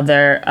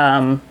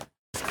another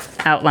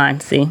outline.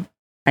 See,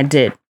 I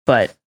did,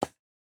 but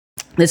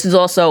this is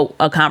also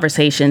a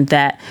conversation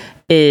that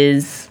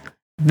is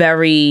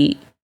very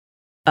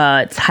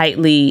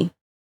tightly,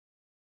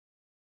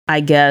 I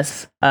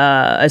guess,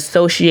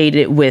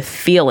 associated with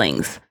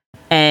feelings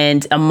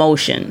and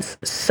emotions.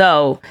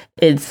 So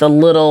it's a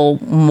little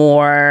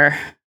more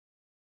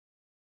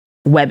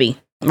webby,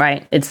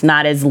 right? It's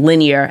not as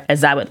linear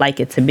as I would like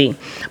it to be.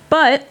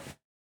 But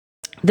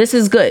this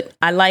is good.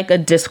 I like a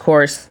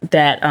discourse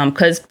that,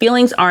 because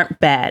feelings aren't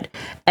bad.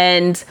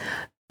 And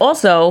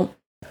also,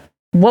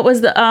 what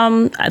was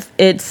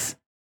it's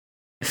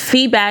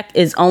feedback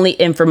is only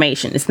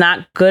information. It's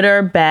not good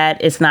or bad.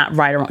 It's not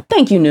right or wrong.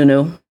 Thank you,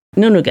 Nunu.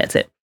 Nunu gets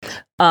it.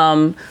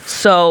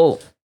 So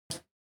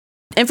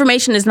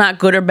information is not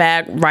good or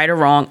bad, right or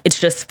wrong. It's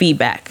just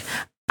feedback.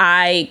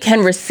 I can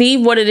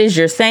receive what it is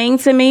you're saying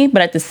to me,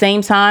 but at the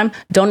same time,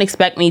 don't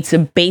expect me to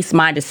base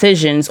my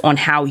decisions on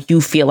how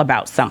you feel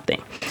about something.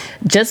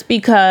 Just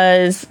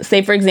because,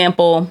 say, for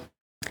example,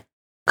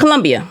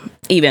 Colombia,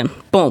 even,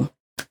 boom.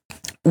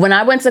 When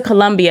I went to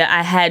Colombia,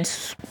 I had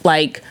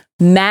like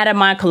mad at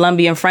my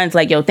Colombian friends,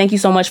 like, yo, thank you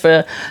so much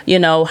for,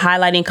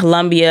 highlighting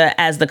Colombia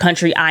as the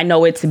country I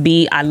know it to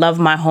be. I love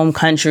my home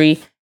country.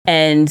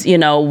 And,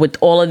 with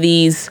all of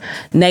these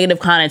negative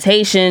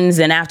connotations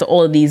and after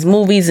all of these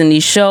movies and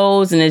these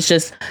shows, and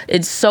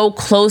it's so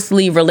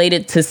closely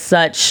related to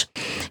such,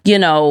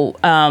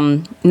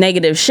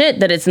 negative shit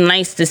that it's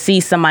nice to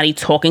see somebody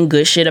talking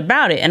good shit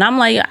about it. And I'm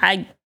like,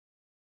 I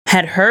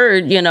had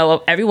heard,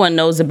 everyone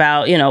knows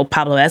about,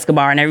 Pablo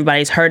Escobar, and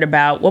everybody's heard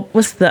about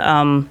what's the,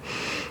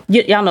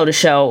 y'all know the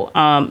show.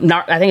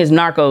 I think it's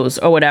Narcos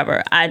or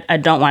whatever. I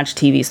don't watch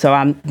TV, so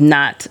I'm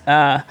not,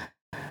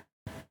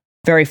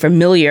 very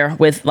familiar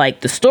with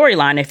like the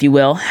storyline, if you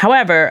will.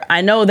 However,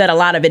 I know that a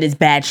lot of it is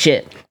bad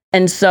shit.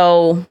 And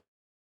so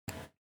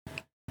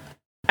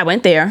I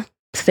went there,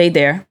 stayed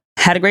there,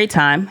 had a great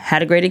time,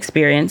 had a great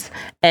experience.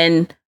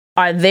 And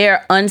are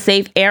there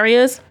unsafe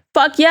areas?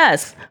 Fuck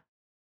yes.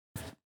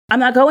 I'm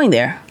not going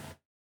there.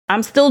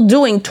 I'm still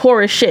doing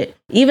tourist shit.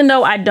 Even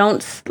though I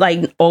don't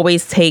like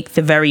always take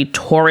the very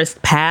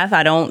tourist path.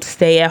 I don't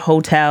stay at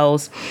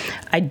hotels.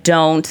 I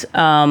don't,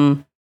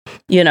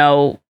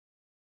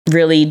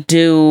 really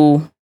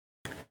do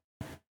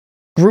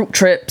group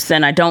trips,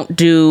 and I don't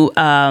do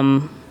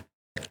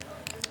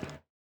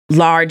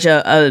large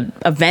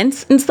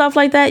events and stuff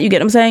like that. You get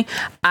what I'm saying?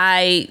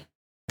 I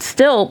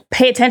still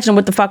pay attention to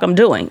what the fuck I'm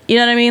doing. You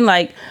know what I mean?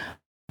 Like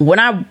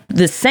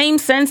the same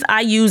sense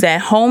I use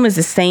at home is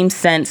the same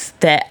sense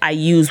that I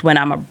use when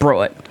I'm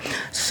abroad.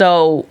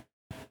 So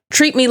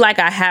treat me like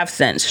I have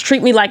sense.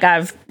 Treat me like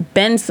I've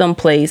been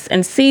someplace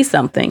and see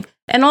something.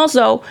 And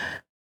also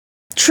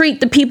treat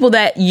the people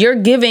that you're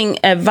giving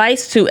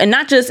advice to, and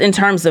not just in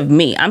terms of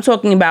me. I'm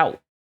talking about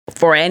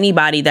for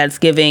anybody that's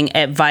giving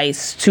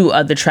advice to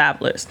other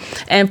travelers.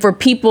 And for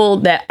people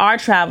that are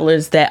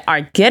travelers that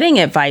are getting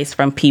advice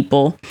from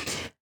people,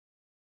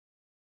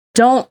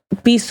 don't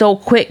be so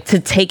quick to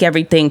take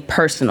everything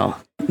personal.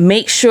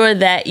 Make sure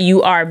that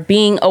you are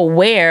being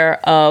aware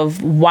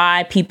of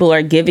why people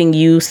are giving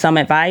you some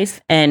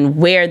advice and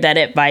where that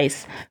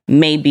advice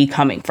may be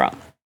coming from.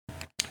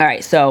 All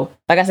right. So,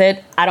 like I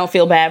said, I don't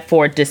feel bad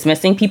for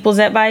dismissing people's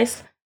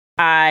advice.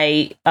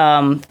 I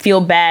feel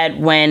bad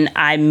when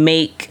I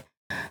make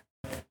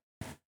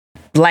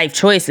life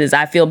choices.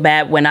 I feel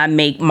bad when I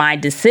make my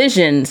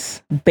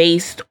decisions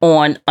based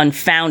on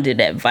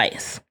unfounded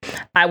advice.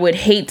 I would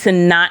hate to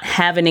not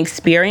have an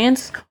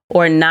experience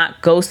or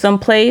not go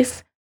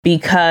someplace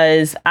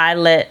because I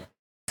let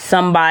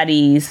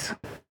somebody's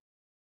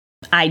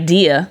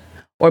idea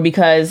or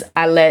because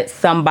I let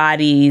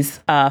somebody's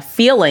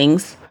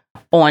feelings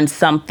on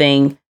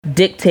something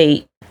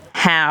dictate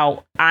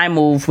how I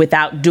move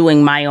without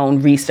doing my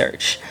own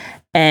research.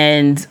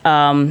 And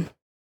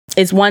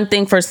it's one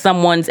thing for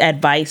someone's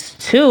advice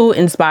to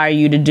inspire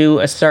you to do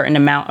a certain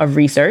amount of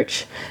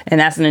research, and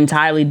that's an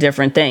entirely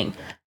different thing.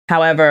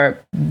 However,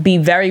 be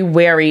very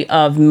wary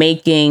of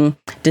making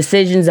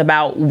decisions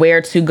about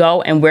where to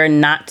go and where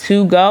not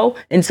to go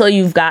until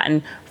you've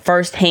gotten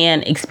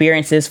firsthand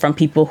experiences from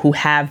people who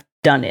have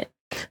done it.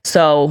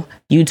 So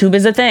YouTube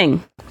is a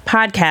thing.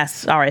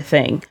 Podcasts are a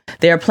thing.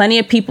 There are plenty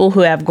of people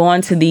who have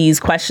gone to these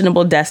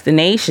questionable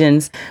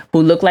destinations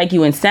who look like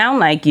you and sound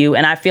like you.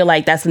 And I feel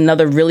like that's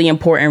another really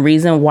important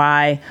reason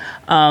why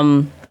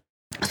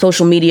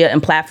social media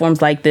and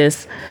platforms like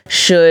this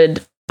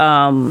should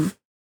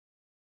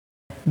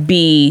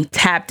be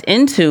tapped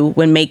into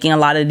when making a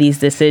lot of these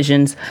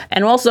decisions.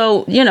 And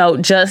also,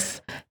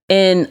 just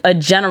in a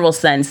general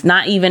sense,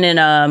 not even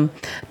in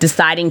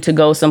deciding to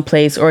go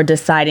someplace or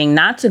deciding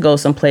not to go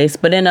someplace,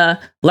 but in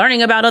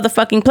learning about other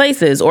fucking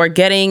places or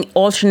getting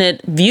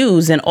alternate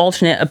views and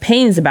alternate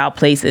opinions about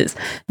places.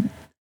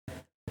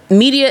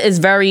 Media is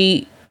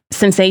very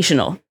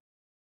sensational.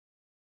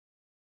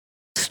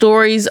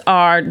 stories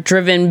are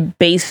driven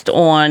based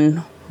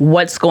on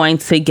what's going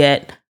to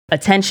get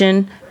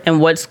attention and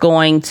what's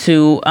going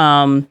to,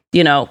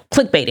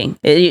 clickbaiting.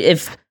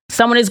 If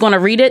someone is going to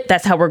read it,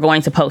 that's how we're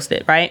going to post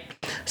it, right?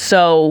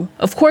 So,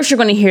 of course, you're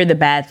going to hear the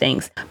bad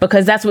things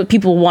because that's what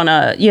people want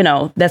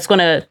to, that's going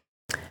to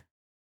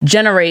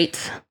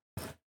generate,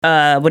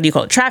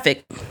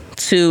 traffic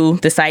to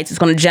the sites. It's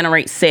going to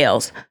generate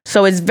sales.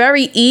 So it's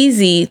very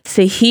easy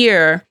to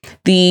hear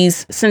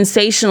these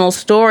sensational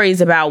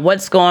stories about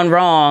what's gone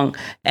wrong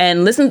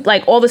and listen,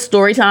 like all the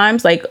story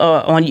times, like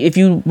if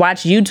you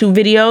watch YouTube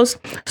videos,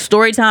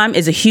 story time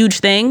is a huge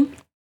thing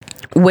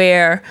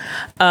where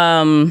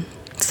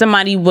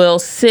somebody will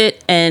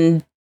sit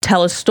and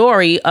tell a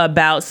story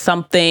about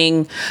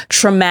something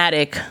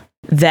traumatic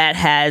that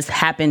has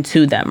happened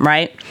to them,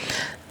 right?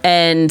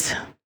 And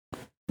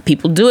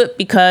people do it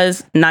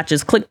because not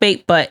just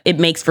clickbait, but it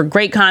makes for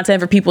great content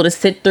for people to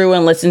sit through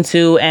and listen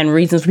to and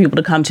reasons for people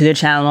to come to their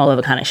channel and all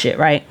that kind of shit,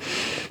 right?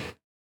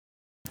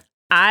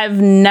 I've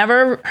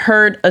never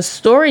heard a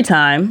story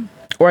time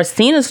or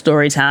seen a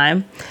story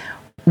time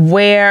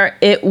where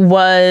it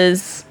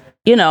was,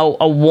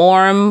 a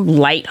warm,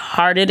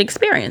 lighthearted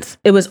experience.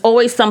 It was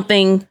always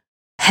something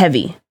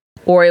heavy,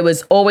 or it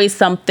was always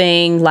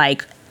something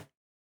like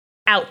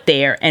out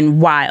there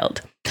and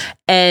wild.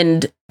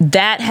 And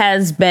that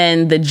has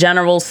been the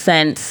general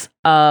sense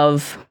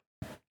of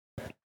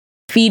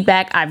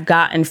feedback I've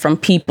gotten from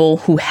people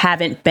who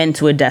haven't been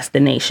to a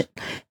destination.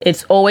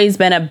 It's always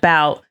been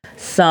about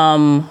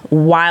some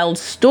wild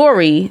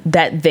story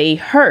that they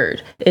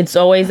heard. It's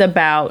always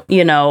about,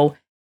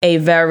 a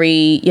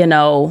very,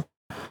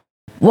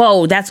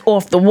 whoa, that's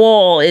off the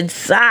wall.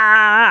 It's,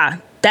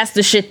 that's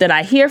the shit that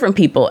I hear from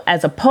people,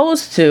 as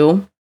opposed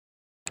to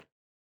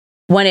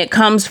when it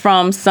comes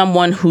from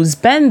someone who's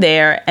been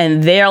there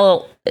and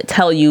they'll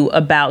tell you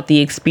about the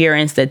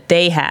experience that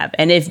they have.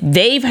 And if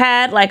they've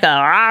had like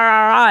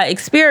a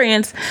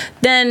experience,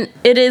 then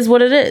it is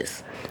what it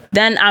is.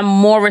 Then I'm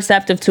more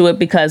receptive to it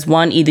because,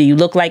 one, either you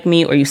look like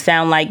me or you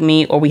sound like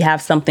me, or we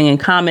have something in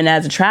common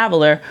as a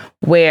traveler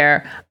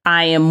where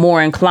I am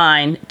more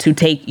inclined to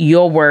take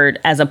your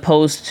word as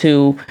opposed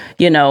to,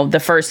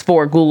 the first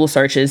 4 Google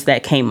searches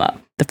that came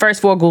up. The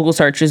first 4 Google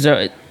searches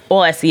are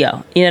all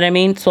SEO. You know what I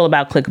mean? It's all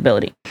about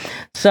clickability.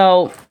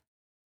 So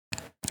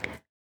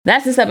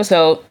that's this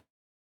episode.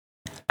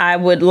 I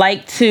would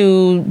like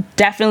to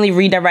definitely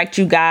redirect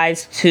you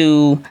guys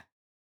to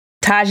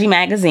Taji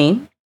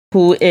Magazine,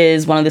 who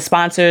is one of the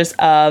sponsors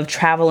of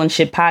Travel and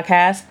Shit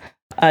podcast.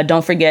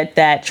 Don't forget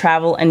that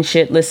Travel and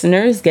Shit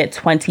listeners get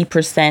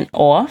 20%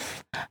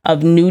 off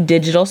of new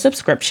digital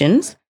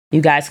subscriptions.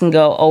 You guys can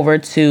go over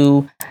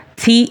to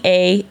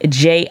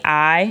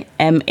TAJIMAG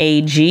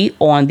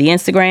on the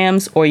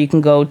Instagrams, or you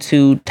can go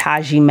to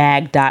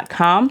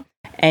tajimag.com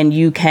and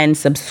you can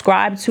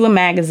subscribe to a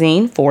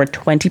magazine for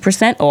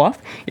 20% off.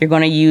 You're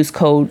going to use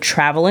code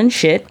Travel and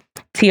Shit,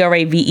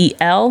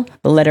 TRAVEL,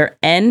 the letter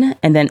N,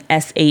 and then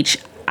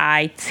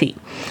SHIT.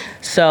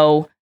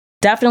 So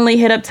definitely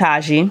hit up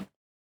Taji.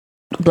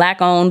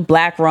 Black owned,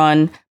 Black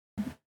run,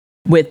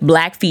 with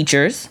Black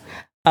features.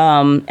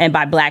 And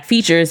by Black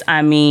features,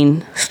 I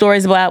mean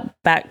stories about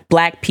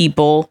Black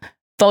people,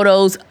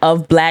 photos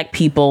of Black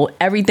people.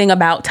 Everything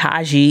about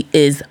Taji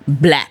is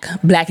Black.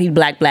 Blackity,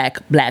 Black,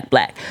 Black, Black,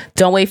 Black.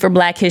 Don't wait for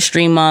Black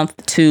History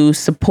Month to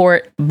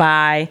support,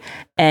 buy,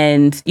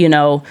 and,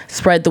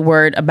 spread the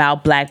word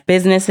about Black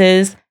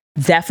businesses.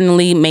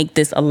 Definitely make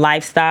this a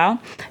lifestyle.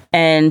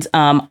 And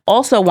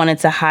also wanted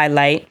to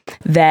highlight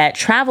that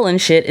Travel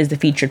and Shit is the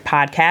featured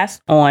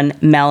podcast on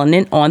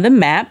Melanin on the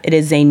Map. It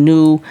is a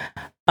new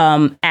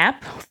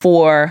app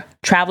for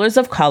travelers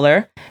of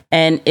color,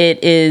 and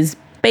it is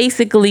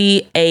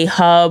basically a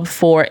hub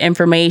for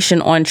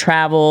information on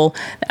travel.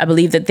 I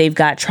believe that they've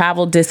got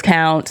travel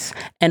discounts,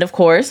 and of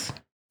course,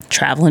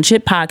 Travel and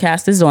Shit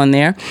podcast is on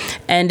there,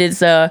 and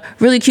it's a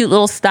really cute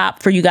little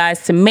stop for you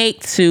guys to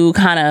make to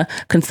kind of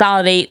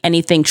consolidate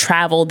anything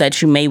travel that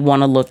you may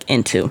want to look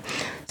into.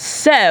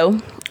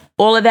 So,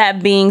 all of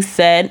that being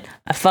said,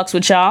 I fucks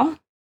with y'all.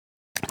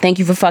 Thank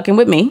you for fucking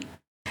with me.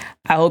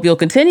 I hope you'll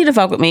continue to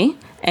fuck with me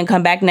and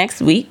come back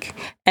next week.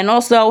 And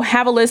also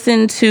have a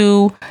listen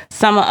to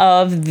some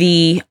of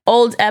the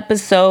old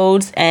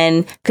episodes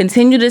and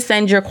continue to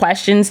send your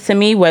questions to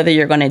me, whether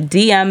you're going to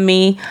DM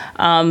me.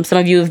 Some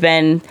of you have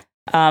been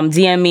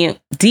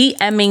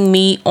DMing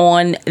me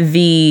on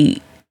the,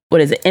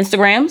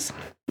 Instagrams.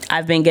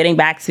 I've been getting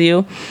back to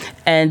you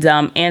and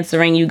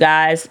answering you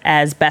guys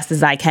as best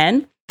as I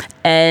can.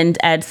 And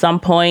at some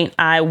point,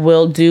 I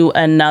will do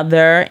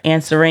another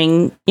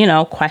answering,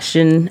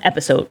 question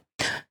episode.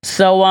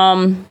 So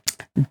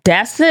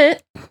that's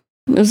it.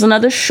 It was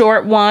another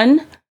short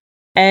one.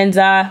 And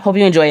hope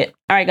you enjoy it.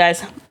 All right,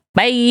 guys.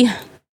 Bye.